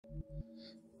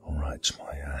Alright,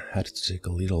 I had to take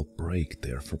a little break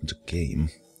there from the game.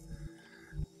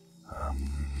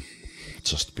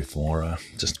 Just before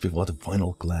the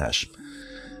final clash.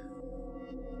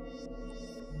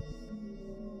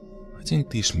 I think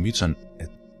these mutant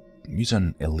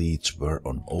elites were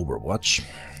on Overwatch,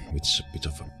 which is a bit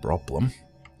of a problem.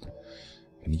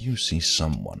 Can you see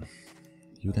someone?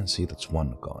 You can see that's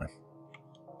one guy.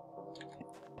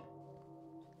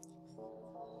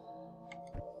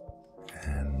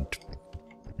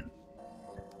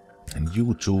 And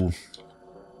you two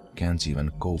can't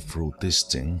even go through this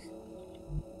thing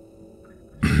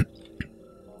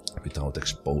without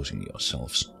exposing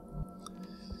yourselves.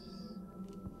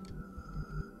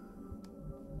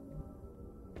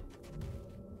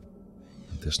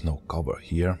 There's no cover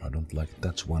here, I don't like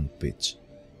that one bit.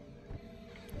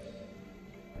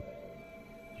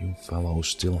 You fellows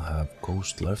still have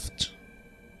ghost left.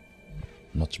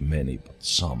 Not many, but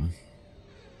some.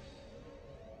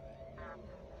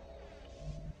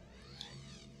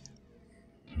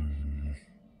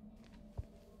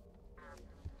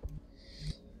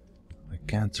 I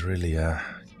can't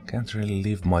really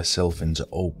leave myself in the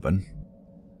open,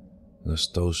 because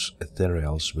those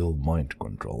ethereals will mind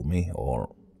control me,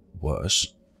 or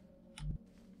worse.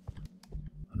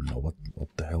 I don't know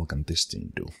what the hell can this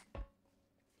thing do.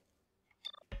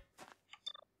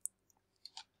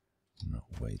 No,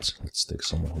 wait, let's take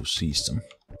someone who sees them.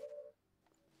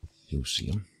 You see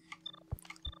him.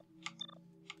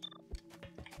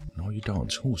 No, you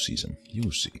don't. Who sees him?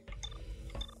 You see.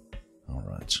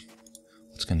 Alright.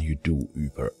 What can you do,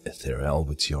 Uber Ethereal,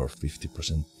 with your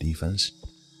 50% defense?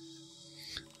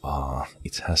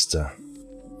 It has the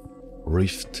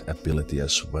Rift ability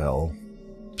as well.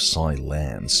 Psy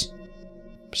Lance.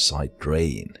 Psy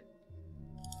Drain.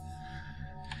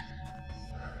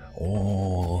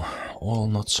 All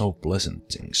not so pleasant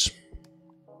things.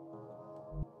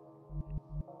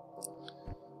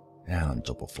 And on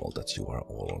top of all that, you are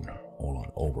all on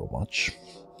Overwatch.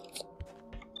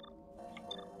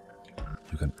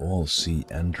 You can all see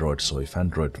Android, so if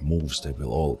Android moves, they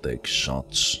will all take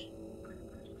shots.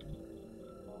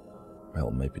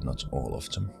 Well, maybe not all of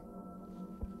them.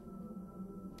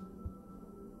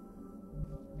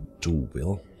 2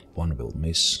 will, 1 will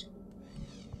miss.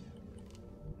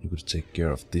 You could take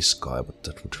care of this guy, but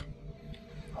that would...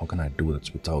 How can I do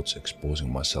that without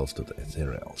exposing myself to the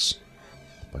ethereals?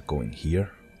 By going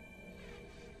here?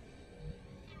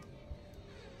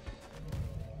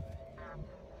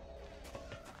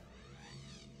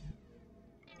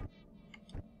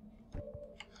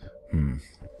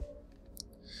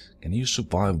 Can you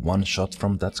survive one shot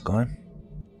from that guy?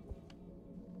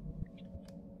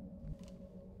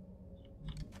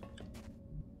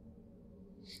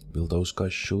 Will those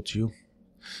guys shoot you?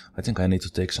 I think I need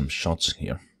to take some shots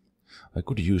here. I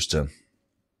could use the...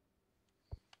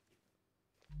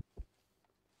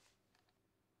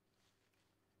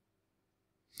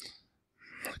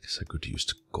 I guess I could use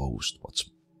the ghost, but...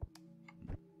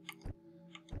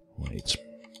 Wait.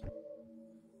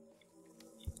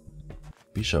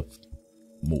 Bishop,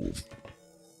 move.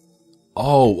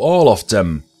 Oh, all of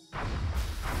them!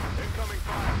 Incoming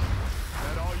fire. Is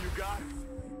that all you got?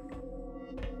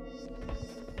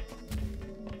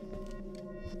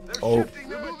 They're shifting,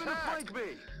 they're moving to flank me.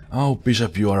 Oh,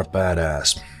 Bishop, you are a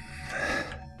badass.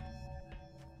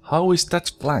 How is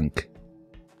that flank?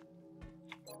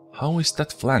 How is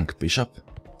that flank, Bishop?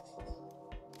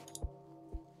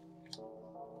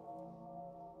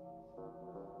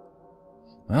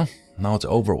 Well, now the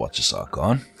Overwatches are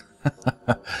gone.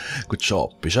 Good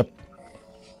job, Bishop.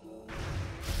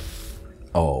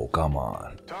 Oh, come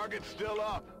on. Target's still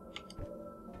up.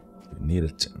 You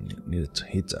needed to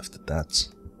hit after that.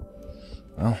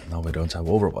 Well, now we don't have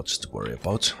Overwatch to worry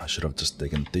about. I should have just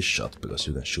taken this shot, because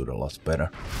you can shoot a lot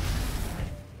better.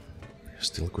 You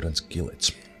still couldn't kill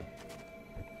it.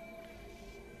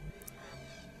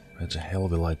 Where the hell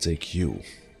will I take you?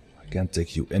 I can't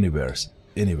take you anywhere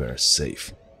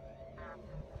safe.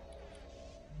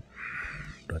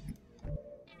 Right.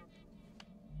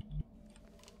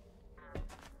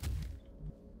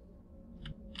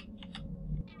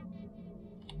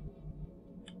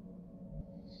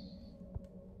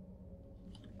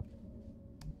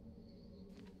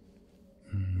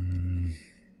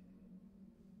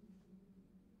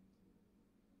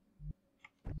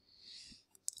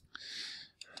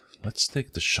 Let's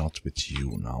take the shot with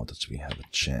you now that we have a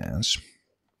chance.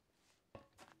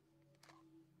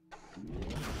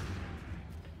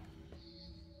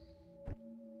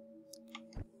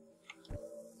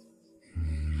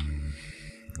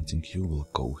 I think you will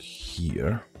go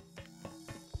here.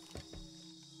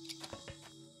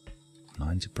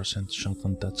 90% shot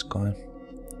on that guy.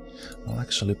 Well,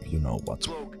 actually, you know what?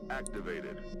 Cloak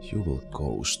activated. You will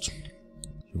ghost.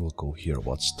 You will go here,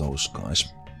 watch those guys.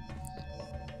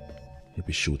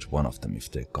 Maybe shoot one of them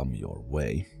if they come your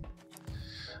way.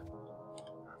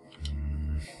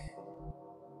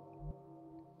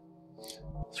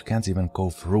 You can't even go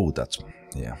through that.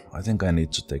 Yeah, I think I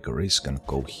need to take a risk and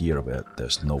go here where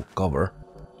there's no cover.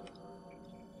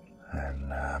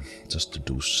 And just to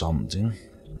do something.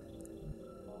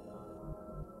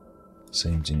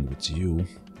 Same thing with you.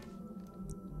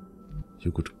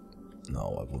 You could...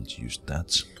 No, I won't use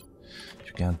that.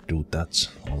 You can't do that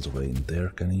all the way in there,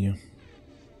 can you?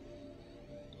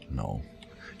 No.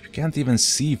 You can't even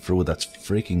see through that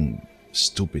freaking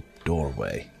stupid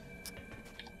doorway.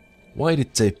 Why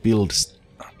did they build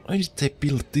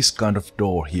this kind of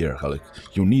door here? Like,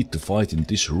 you need to fight in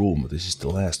this room. This is the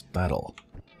last battle.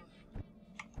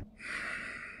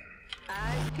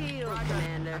 Eyes peeled,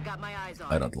 Commander. Got my eyes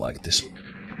on. I don't like this.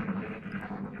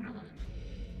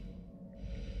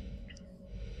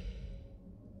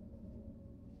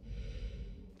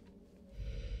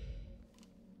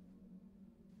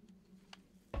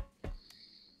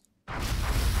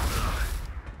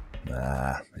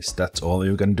 Is that all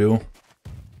you can do?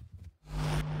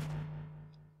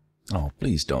 Oh,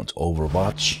 please don't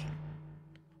overwatch.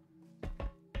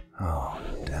 Oh,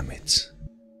 damn it.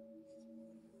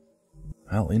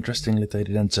 Well, interestingly, they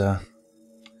didn't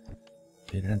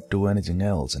do anything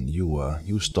else, and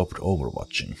you stopped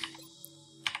overwatching.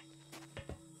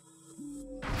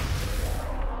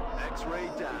 X-ray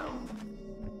down.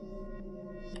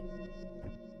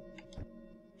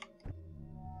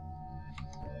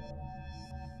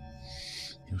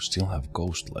 You still have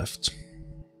Ghost left.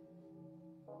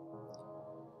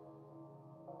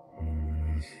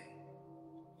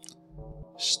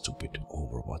 Stupid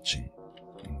overwatching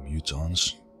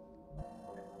mutants.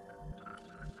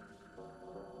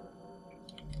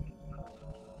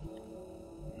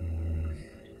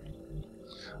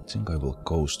 I think I will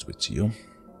Ghost with you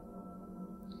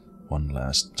one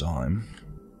last time.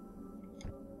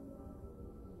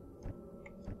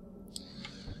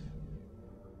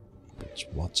 But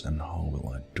what and how will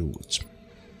I do it?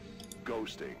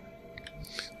 Ghosting.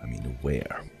 I mean,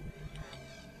 where?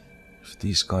 If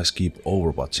these guys keep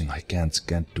overwatching, I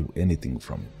can't do anything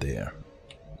from there.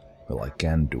 Well, I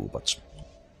can do, but...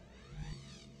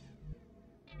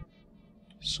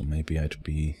 So maybe I'd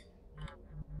be...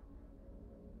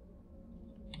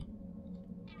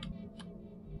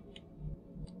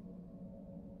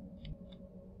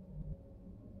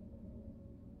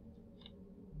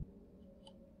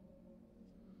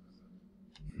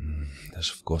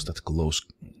 There's of course that close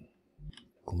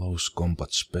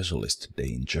combat specialist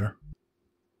danger.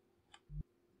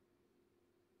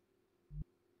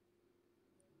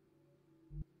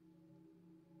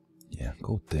 Yeah,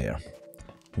 go there.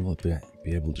 We will be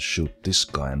able to shoot this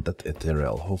guy, and that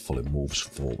ethereal hopefully moves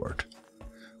forward.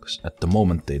 Because at the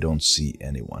moment they don't see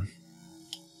anyone.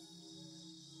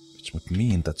 Which would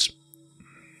mean that...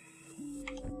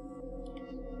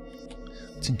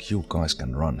 I think you guys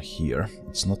can run here.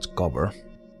 It's not cover.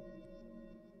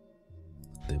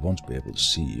 They won't be able to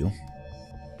see you.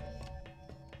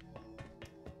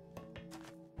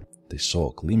 They saw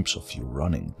a glimpse of you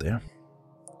running there.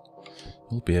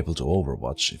 You'll be able to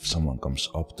overwatch if someone comes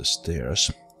up the stairs.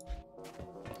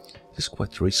 It's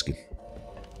quite risky.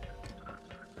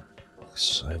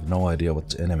 I have no idea what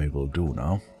the enemy will do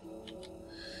now.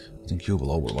 I think you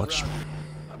will overwatch.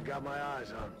 I've got my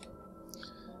eyes on.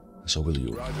 So will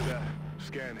you. Roger that.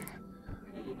 Scanning.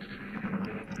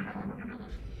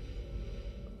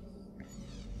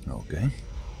 Okay.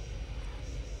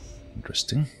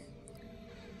 Interesting.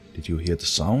 Did you hear the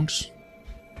sounds?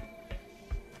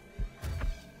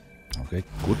 Okay,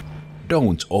 good.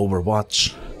 Don't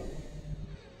overwatch.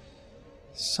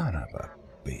 Son of a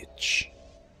bitch.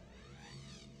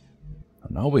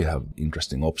 Now we have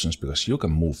interesting options because you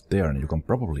can move there and you can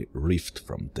probably rift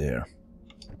from there.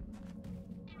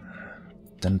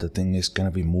 Then the thing is,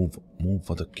 can we move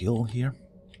for the kill here?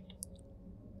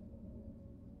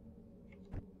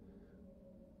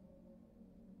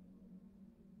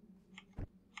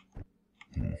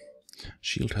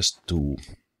 Shield has two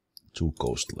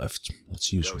ghosts left.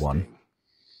 Let's use one.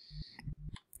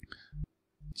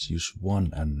 Let's use one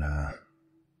and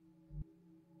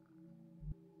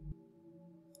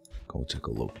go take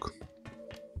a look.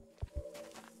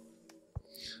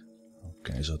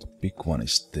 Okay, so the big one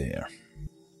is there.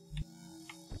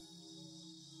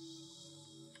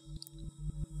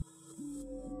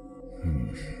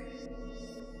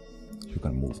 You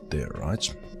can move there,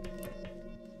 right?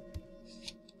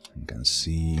 You can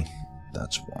see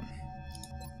That's one.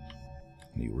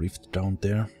 Can you rift down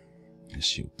there?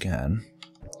 Yes, you can.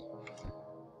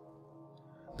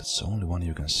 That's the only one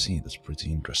you can see. That's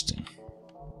pretty interesting.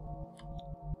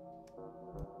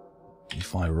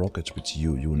 If I rocket with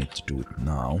you, you need to do it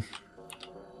now.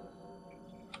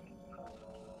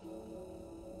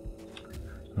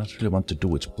 I don't really want to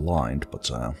do it blind, but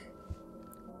I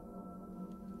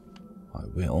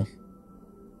will.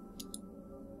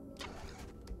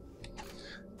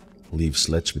 Leave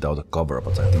sledge without a cover,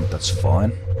 but I think that's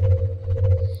fine.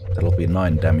 That'll be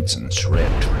 9 damage and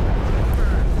shred.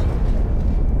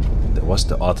 There was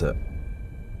the other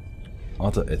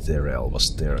ethereal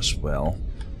was there as well.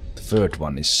 The third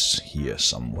one is here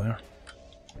somewhere.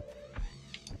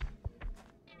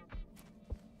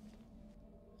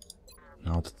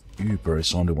 Now that Uber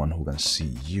is the only one who can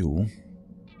see you.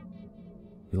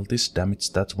 Will this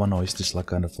damage that one, or is this like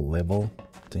kind of a level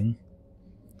thing?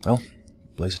 Well,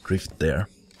 place a drift there.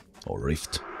 Or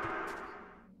rift.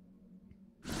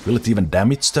 Will it even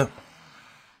damage the...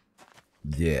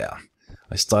 Yeah.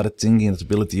 I started thinking that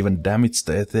will it even damage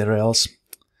the ethereals?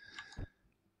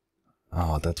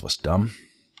 Oh, that was dumb.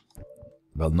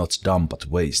 Well, not dumb, but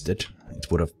wasted. It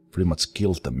would have pretty much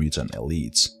killed the mutant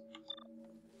elites.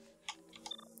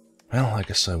 Well, I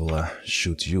guess I will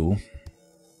shoot you.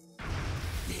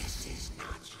 This is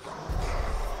not your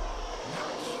path,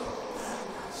 not your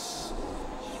purpose.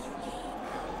 You need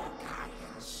no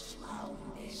guidance to own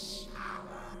this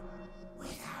power.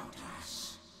 Without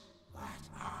us, what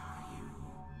are you?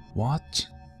 What?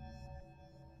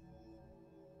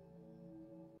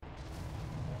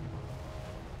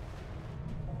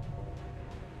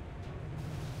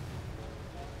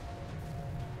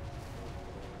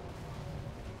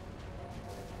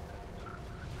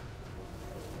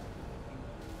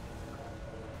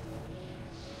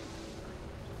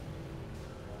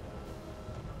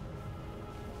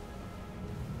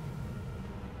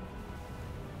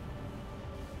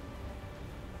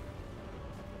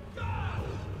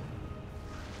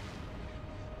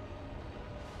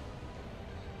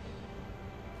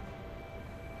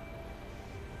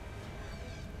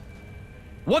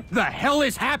 What the hell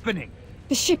is happening?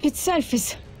 The ship itself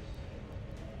is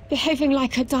behaving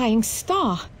like a dying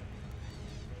star.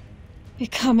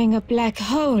 Becoming a black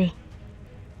hole.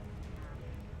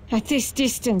 At this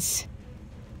distance,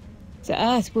 the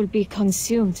Earth will be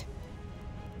consumed.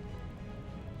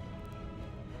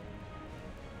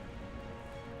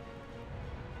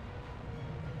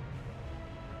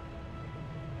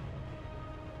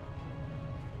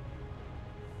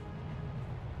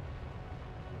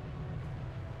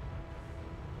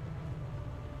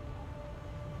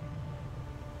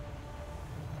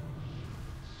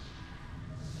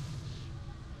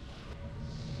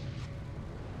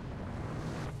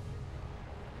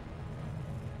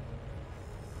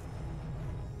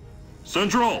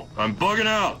 Central, I'm bugging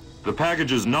out. The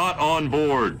package is not on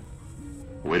board.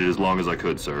 Waited as long as I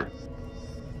could, sir.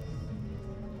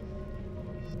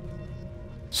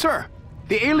 Sir,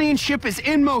 the alien ship is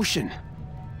in motion.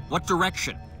 What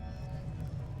direction?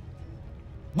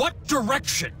 What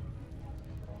direction?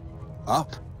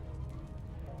 Up.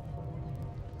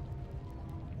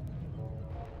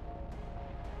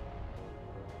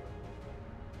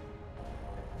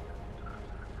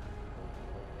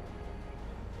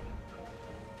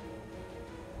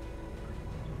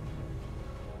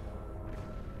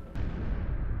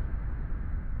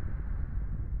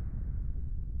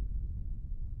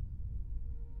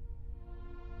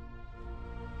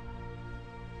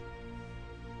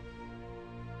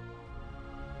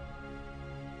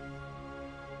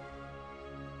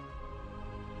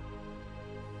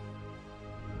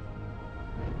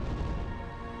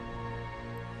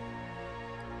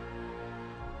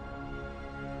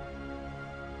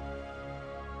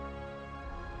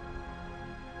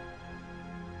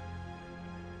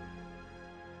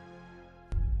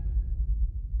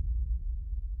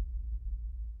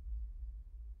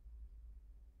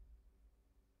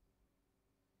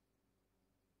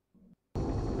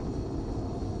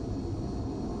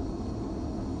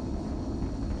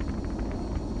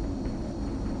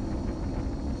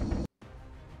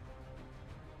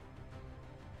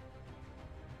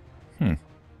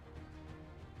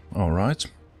 Alright.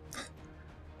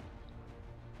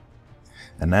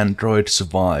 An android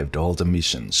survived all the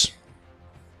missions.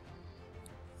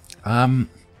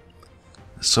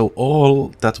 So all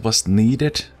that was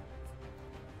needed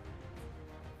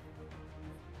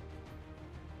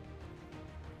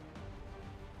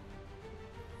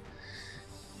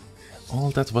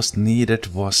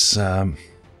was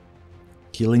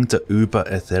killing the Uber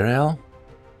Ethereal.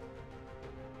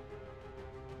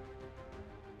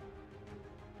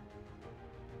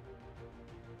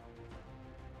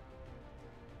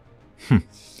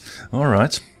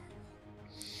 Alright.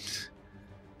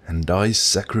 And Dice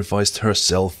sacrificed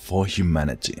herself for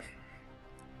humanity.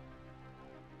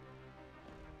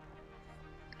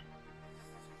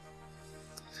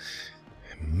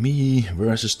 Me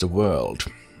versus the world.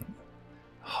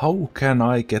 How can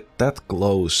I get that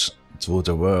close to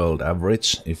the world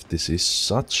average if this is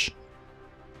such?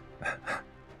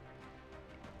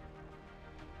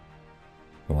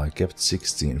 Well, I kept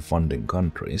 16 funding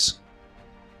countries.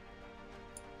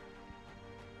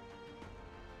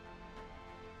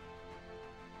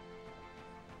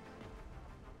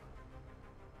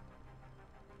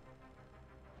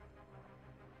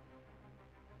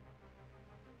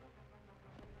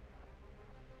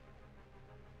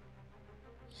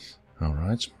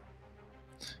 Alright.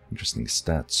 Interesting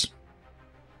stats.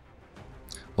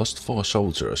 Lost 4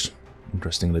 soldiers.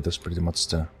 Interestingly, that's pretty much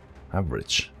the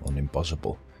average on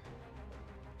impossible.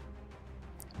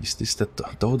 Is this the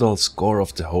total score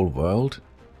of the whole world?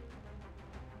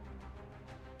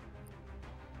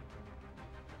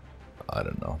 I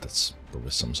don't know. That's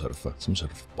probably some sort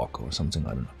of bug or something. I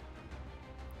don't know.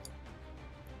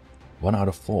 1 out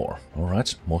of 4.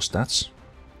 Alright, more stats.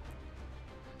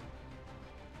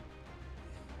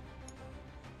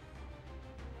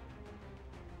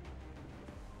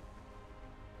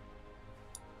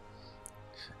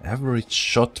 Average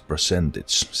shot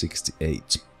percentage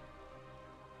 68.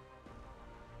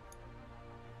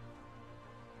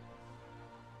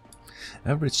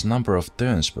 Average number of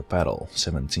turns per battle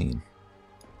 17.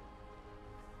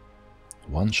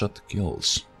 One shot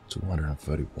kills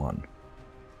 231.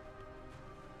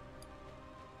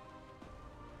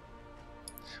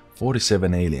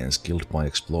 47 aliens killed by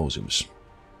explosives.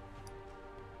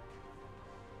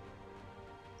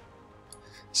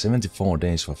 74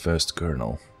 days for first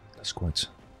kernel. That's quite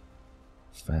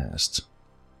fast.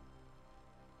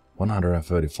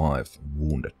 135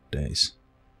 wounded days.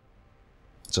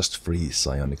 Just 3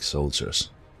 psionic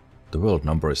soldiers. The world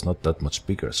number is not that much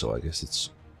bigger, so I guess it's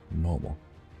normal.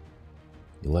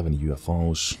 11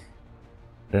 UFOs.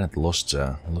 Didn't lost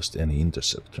any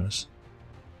interceptors.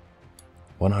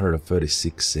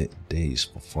 136 days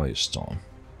for Firestorm.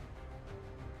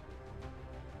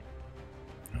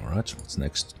 Alright, what's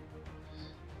next?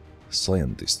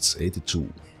 Scientists,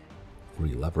 82.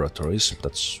 3 laboratories.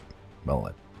 That's, well,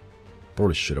 I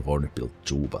probably should have only built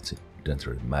 2, but it didn't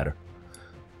really matter.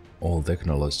 All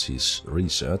technologies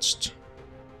researched.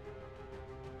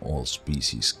 All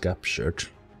species captured.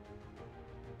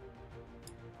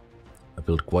 I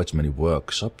built quite many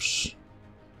workshops.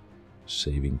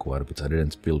 Saving quite a bit. I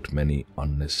didn't build many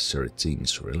unnecessary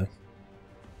things, really.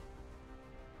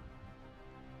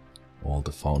 All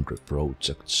the foundry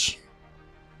projects.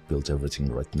 Built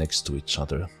everything right next to each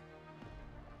other.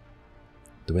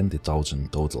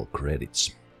 20,000 total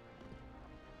credits.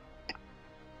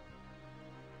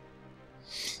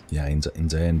 Yeah, in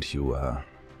the end you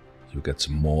get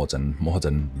more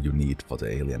than you need for the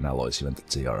alien alloys, even that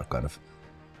they are a kind of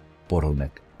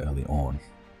bottleneck early on.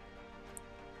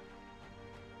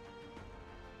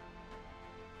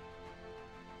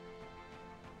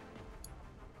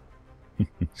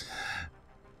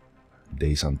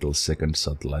 Days until second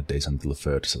satellite, days until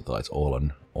third satellite, all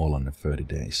on 30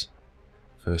 days.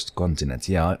 First continent,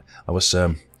 yeah,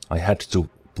 I had to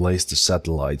place the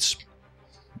satellites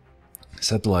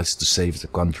to save the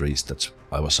countries that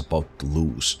I was about to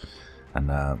lose,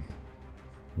 and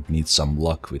need some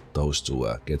luck with those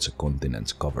to get the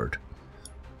continents covered.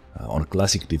 On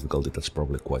classic difficulty, that's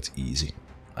probably quite easy,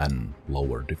 and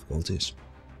lower difficulties.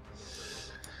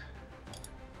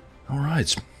 All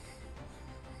right.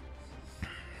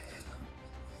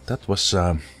 That was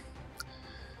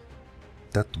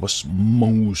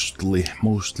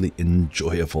mostly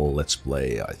enjoyable let's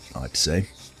play, I'd say.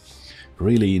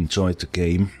 Really enjoyed the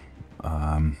game.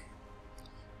 I've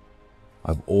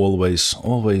always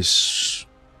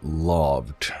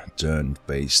loved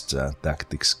turn-based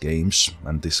tactics games,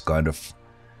 and this kind of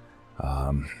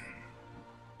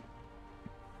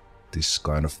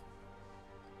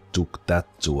took that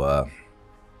to a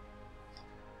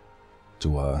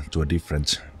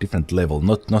different level.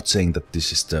 Not saying that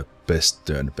this is the best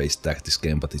turn-based tactics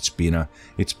game, but it's been a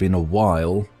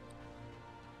while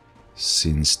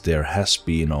since there has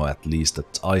been, or at least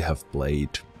that I have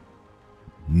played,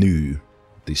 new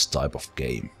this type of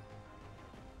game.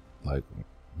 Like,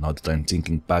 now that I'm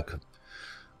thinking back,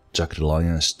 Jagged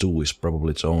Alliance 2 is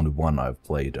probably the only one I've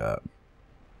played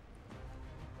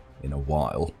in a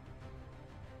while.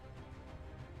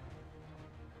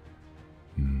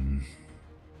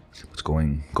 But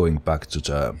going back to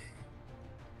the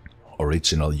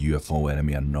original UFO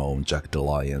Enemy Unknown, Jagged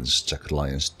Alliance, Jagged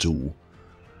Alliance 2.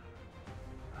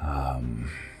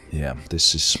 Yeah,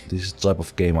 this is the type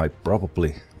of game I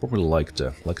probably like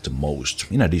the most,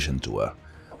 in addition to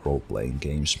role-playing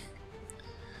games.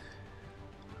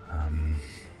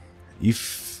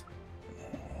 If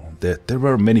there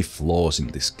were many flaws in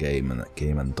this game,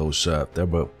 and those there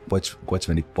were quite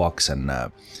many bugs, and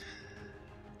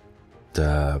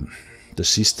the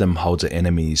system how the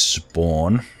enemies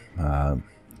spawn,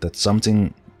 that's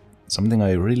something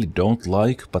I really don't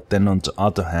like. But then on the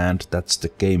other hand, that's the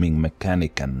gaming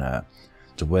mechanic, and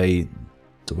the way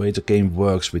the game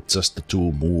works with just the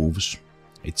 2 moves,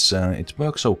 it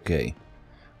works okay.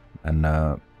 And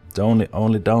the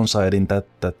only downside in that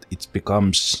it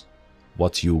becomes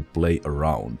what you play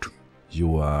around.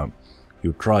 You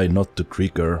try not to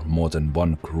trigger more than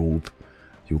one group.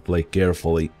 You play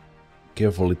carefully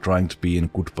trying to be in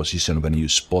good position when you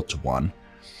spot one,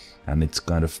 and it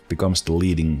kind of becomes the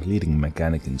leading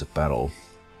mechanic in the battle.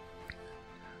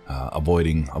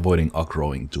 Avoiding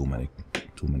aggroing too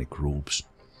many groups.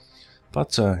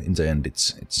 But in the end,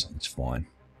 it's fine.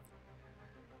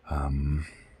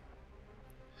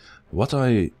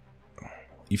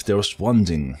 If there was one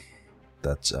thing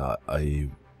that I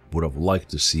would have liked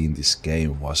to see in this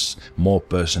game, was more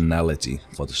personality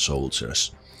for the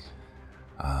soldiers.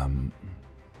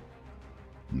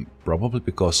 Probably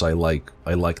because I like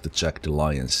the Jagged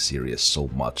Alliance series so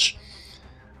much.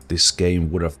 This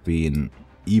game would have been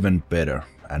even better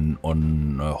and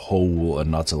on a whole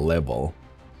another level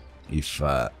if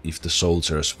the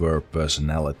soldiers were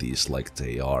personalities like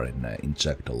they are in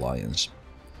Jagged Alliance.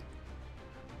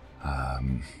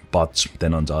 But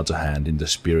then on the other hand, in the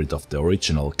spirit of the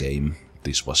original game,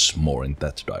 this was more in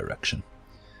that direction.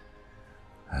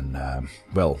 And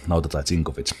well, now that I think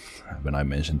of it, when I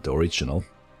mentioned the original,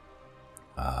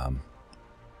 I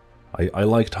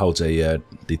liked how they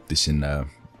did this in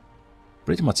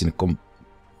pretty much in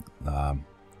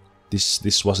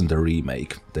this wasn't a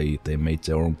remake. They made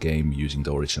their own game using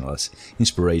the original as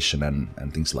inspiration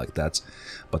and things like that.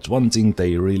 But one thing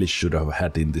they really should have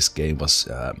had in this game was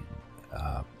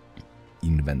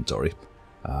inventory.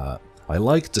 I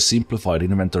like the simplified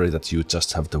inventory that you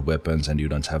just have the weapons and you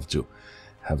don't have to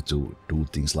do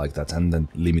things like that, and then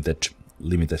limited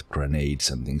grenades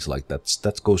and things like that.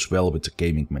 That goes well with the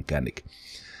gaming mechanic.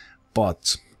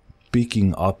 But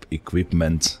picking up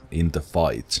equipment in the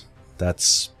fight,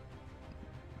 that's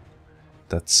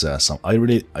some. I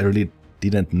really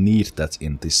didn't need that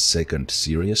in this second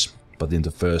series, but in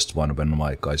the first one, when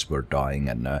my guys were dying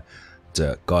and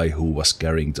the guy who was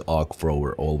carrying the arc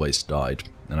thrower always died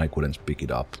and I couldn't pick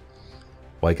it up.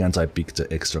 Why can't I pick the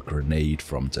extra grenade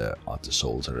from the other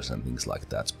soldiers and things like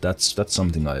that? That's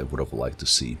something I would have liked to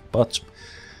see. But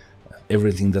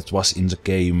everything that was in the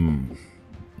game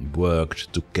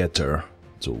worked together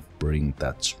to bring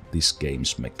this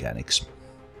game's mechanics.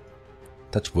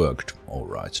 That worked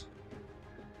alright.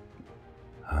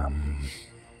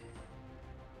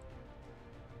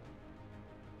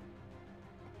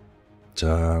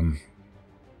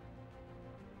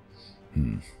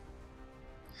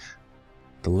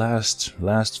 The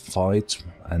last fight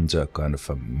and kind of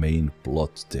a main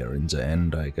plot there in the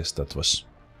end, I guess that was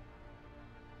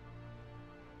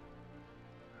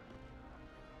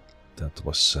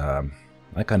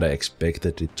I kinda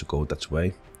expected it to go that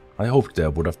way. I hoped there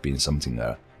would have been something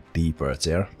deeper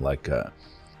there, like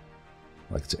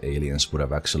the aliens would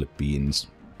have actually been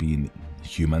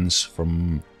humans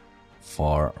from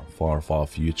far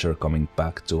future coming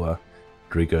back to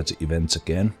trigger the events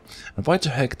again. And why the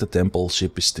heck the temple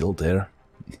ship is still there?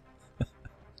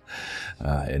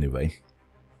 Anyway.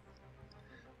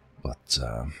 But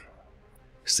the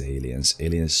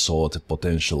aliens saw the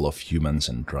potential of humans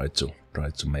and tried to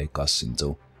make us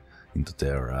into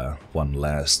their one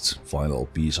last final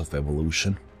piece of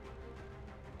evolution.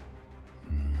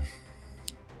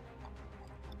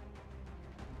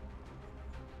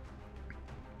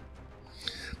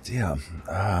 Yeah,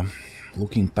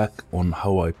 looking back on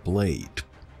how I played,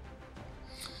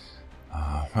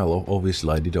 well,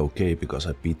 obviously I did okay because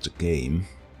I beat the game,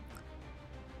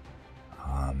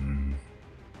 and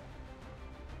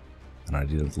I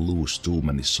didn't lose too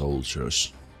many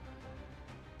soldiers.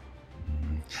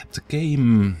 The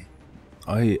game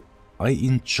I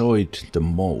enjoyed the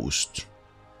most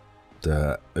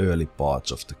the early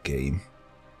parts of the game.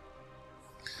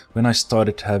 When I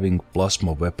started having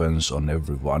plasma weapons on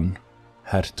everyone,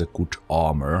 had the good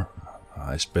armor,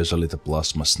 especially the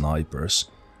plasma snipers.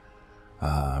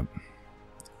 I'm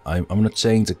not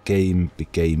saying the game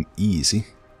became easy,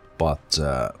 but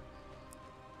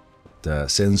the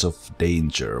sense of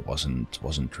danger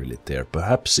wasn't really there.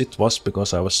 Perhaps it was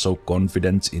because I was so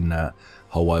confident in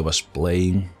how I was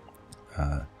playing,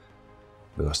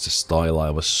 because the style I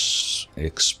was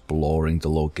exploring the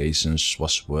locations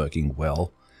was working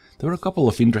well. There were a couple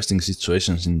of interesting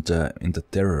situations in the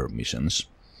terror missions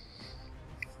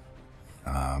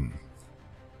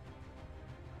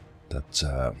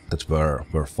that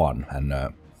were fun, and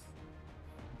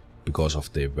because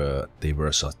of they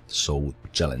were so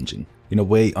challenging. In a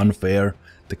way unfair,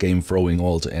 the game throwing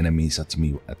all the enemies at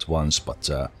me at once, but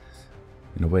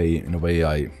in a way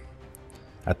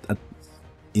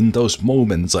in those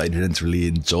moments I didn't really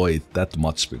enjoy it that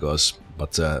much,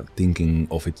 but thinking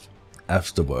of it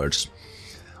afterwards,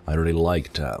 I really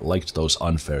liked those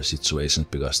unfair situations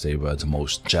because they were the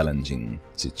most challenging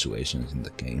situations in the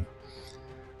game.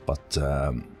 But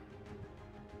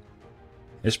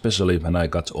especially when I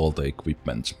got all the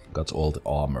equipment, got all the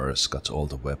armors, got all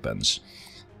the weapons,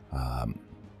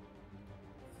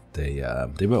 they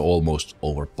were almost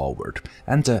overpowered.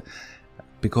 And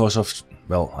because of,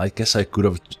 well, I guess I could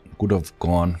have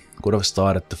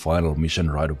started the final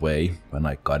mission right away when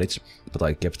I got it, but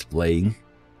I kept playing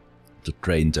to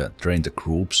train the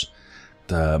groups.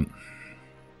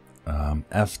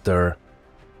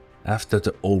 After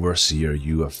the Overseer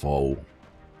UFO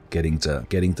getting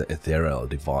the ethereal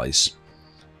device,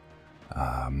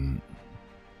 and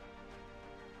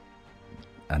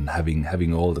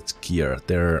having all that gear,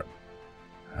 there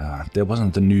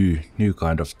wasn't a new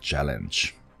kind of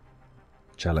challenge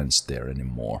there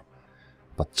anymore.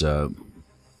 But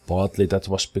partly that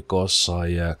was because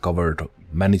I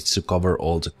managed to cover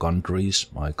all the countries.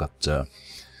 I got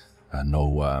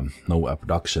no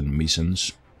abduction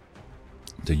missions.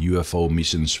 The UFO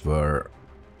missions were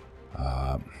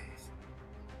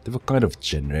they were kind of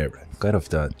generic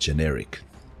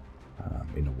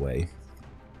in a way.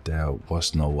 There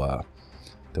was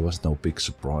no big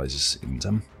surprises in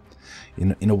them.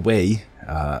 In a way,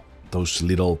 those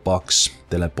little bugs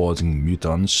teleporting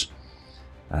mutants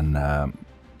and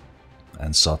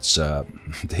such,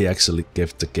 they actually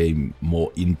kept the game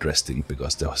more interesting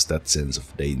because there was that sense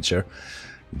of danger.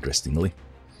 Interestingly,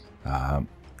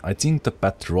 I think the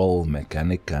patrol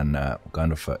mechanic and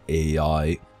kind of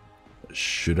AI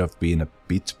should have been a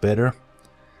bit better.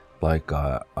 Like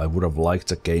I would have liked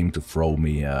the game to throw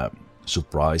me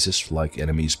surprises, like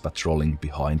enemies patrolling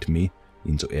behind me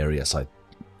into areas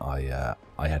I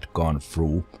had gone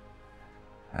through,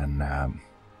 and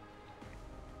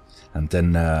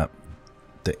then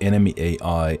the enemy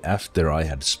AI, after I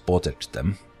had spotted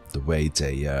them, the way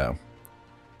they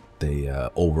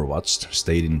overwatched,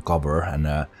 stayed in cover,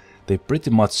 and they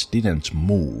pretty much didn't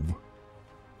move.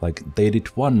 Like they did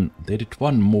one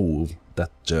move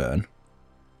that turn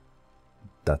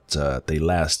that they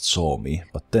last saw me,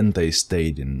 but then they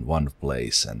stayed in one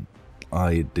place, and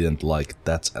I didn't like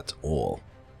that at all.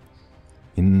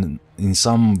 In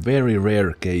some very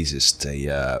rare cases, they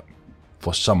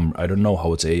for some, I don't know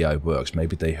how the AI works,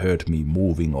 maybe they heard me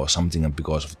moving or something, and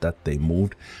because of that they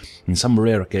moved. In some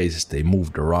rare cases they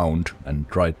moved around and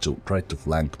tried to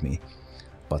flank me,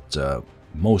 but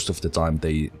most of the time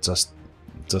they just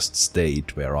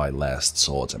stayed where I last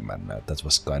saw them, and that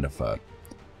was kind of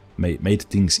made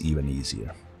things even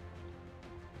easier.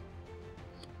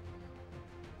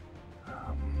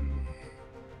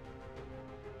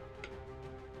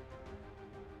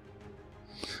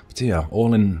 But yeah,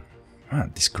 all in,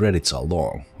 these credits are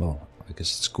long. Well, I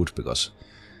guess it's good because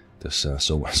there's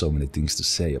so many things to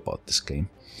say about this game.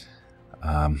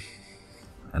 And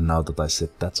now that I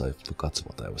said that, I forgot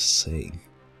what I was saying.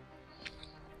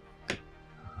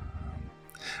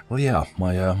 Well, yeah,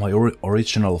 my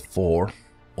original 4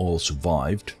 all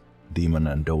survived. Demon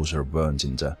and Dozer weren't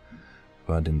in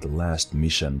the last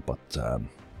mission,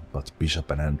 but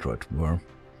Bishop and Android were.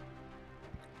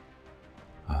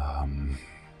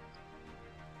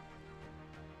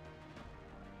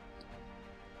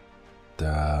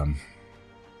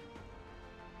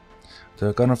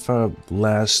 The kind of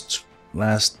last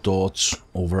thoughts,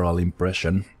 overall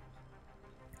impression.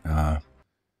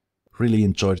 Really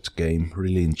enjoyed the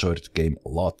game a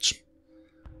lot.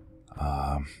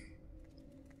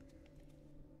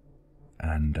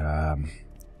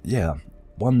 Yeah,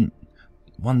 one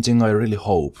thing I really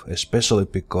hope, especially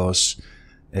because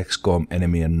XCOM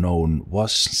Enemy Unknown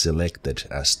was selected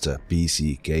as the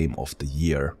PC Game of the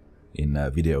Year in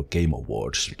Video Game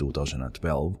Awards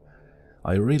 2012,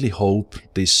 I really hope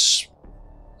this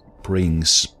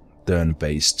brings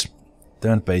turn-based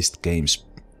games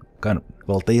kind of,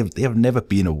 well, they have never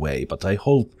been away, but I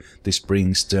hope this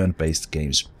brings turn-based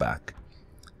games back.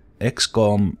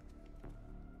 XCOM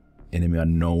Enemy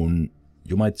Unknown,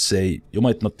 you might say you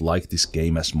might not like this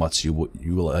game as much. You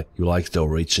like the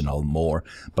original more,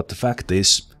 but the fact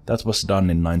is that was done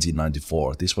in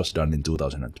 1994. This was done in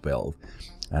 2012,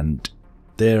 and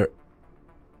there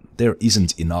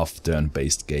isn't enough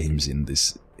turn-based games in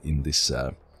this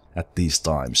at these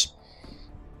times.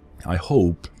 I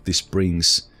hope this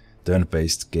brings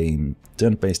turn-based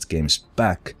games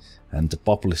back, and the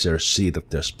publishers see that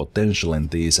there's potential in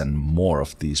these, and more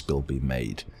of these will be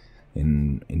made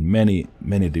in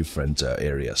many different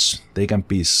areas. They can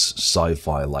be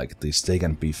sci-fi like this, they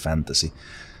can be fantasy,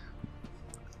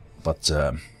 but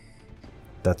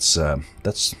that's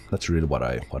really what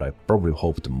I probably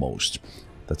hope the most.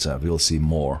 That we'll see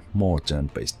more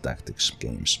turn-based tactics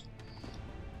games.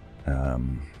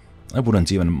 I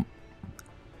wouldn't even,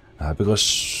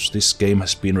 because this game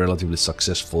has been relatively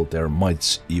successful, there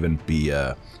might even be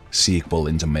a sequel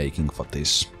in the making for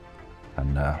this,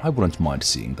 and I wouldn't mind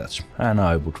seeing that, and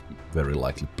I would very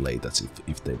likely play that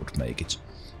if they would make it.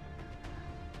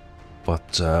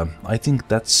 But I think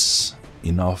that's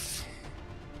enough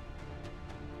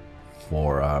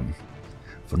for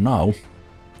now.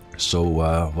 So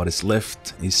what is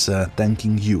left is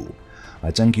thanking you.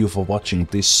 I thank you for watching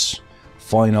this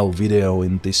final video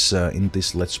in this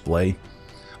Let's Play.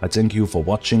 I thank you for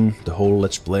watching the whole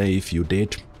Let's Play if you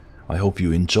did. I hope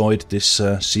you enjoyed this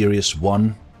Series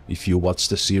 1. If you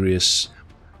watched the Series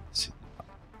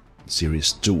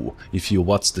 2. If you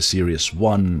watched the Series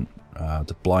 1,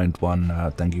 the blind one,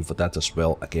 thank you for that as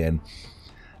well again.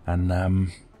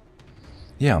 And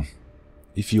yeah.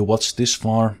 If you watched this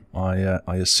far, I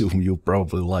assume you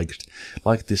probably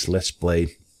liked this Let's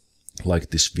Play,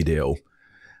 liked this video,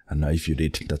 and if you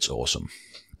did, that's awesome.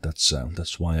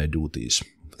 That's why I do these.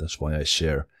 That's why I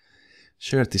share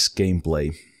this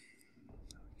gameplay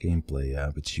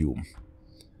with you.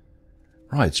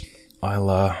 Right,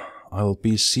 I'll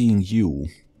be seeing you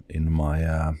in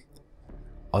my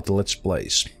other Let's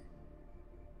Plays.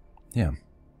 Yeah,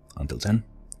 until then,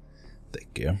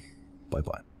 take care. Bye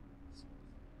bye.